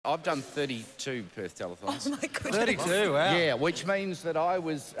I've done 32 Perth Telethons. Oh, my goodness. 32, wow. Yeah, which means that I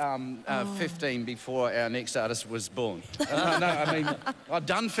was 15 before our next artist was born. No, I mean, I've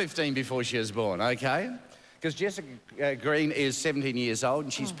done 15 before she was born, okay? Because Jessica Green is 17 years old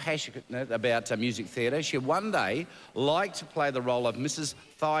and she's passionate about music theatre. She'd one day like to play the role of Mrs.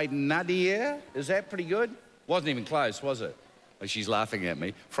 Nadia. Is that pretty good? Wasn't even close, was it? Well, she's laughing at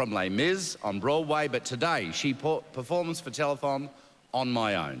me. From Les Mis on Broadway, but today she performs for Telethon on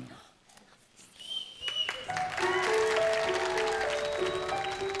my own. Only on my own.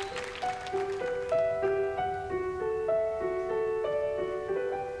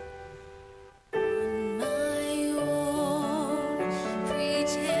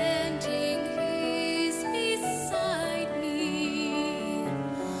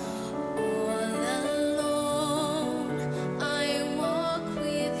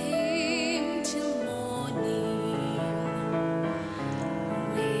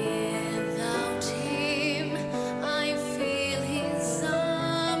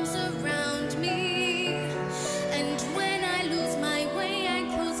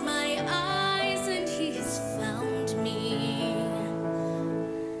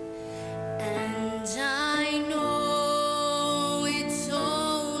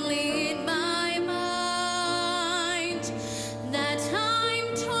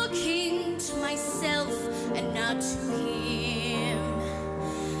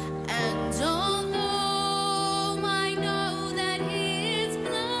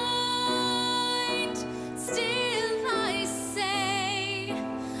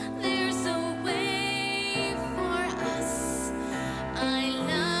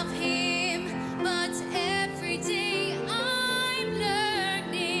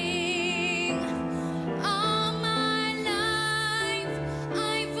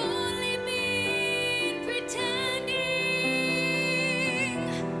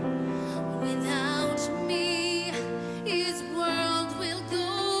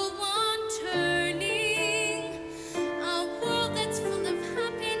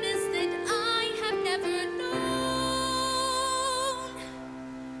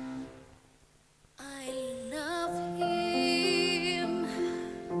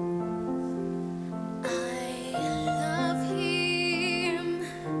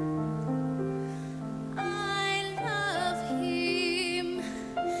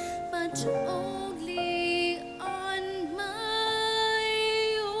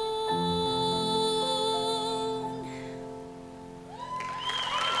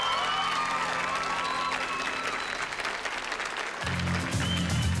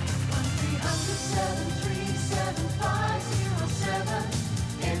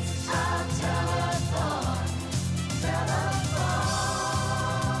 It's our telethon.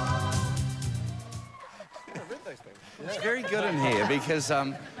 It's very good in here because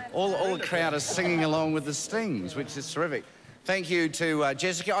all the crowd is singing along with the stings, which is terrific. Thank you to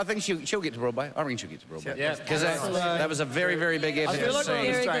Jessica. I think she'll get to Broadway. I reckon she'll get to Broadway. Yeah. Because that was a very, very big effort. I feel like we're on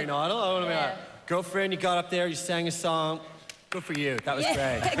to sing. Australian Idol. I want to be like, girlfriend, you got up there, you sang a song. Good for you. That was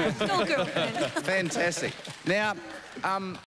great. Go, girlfriend. Fantastic. Now,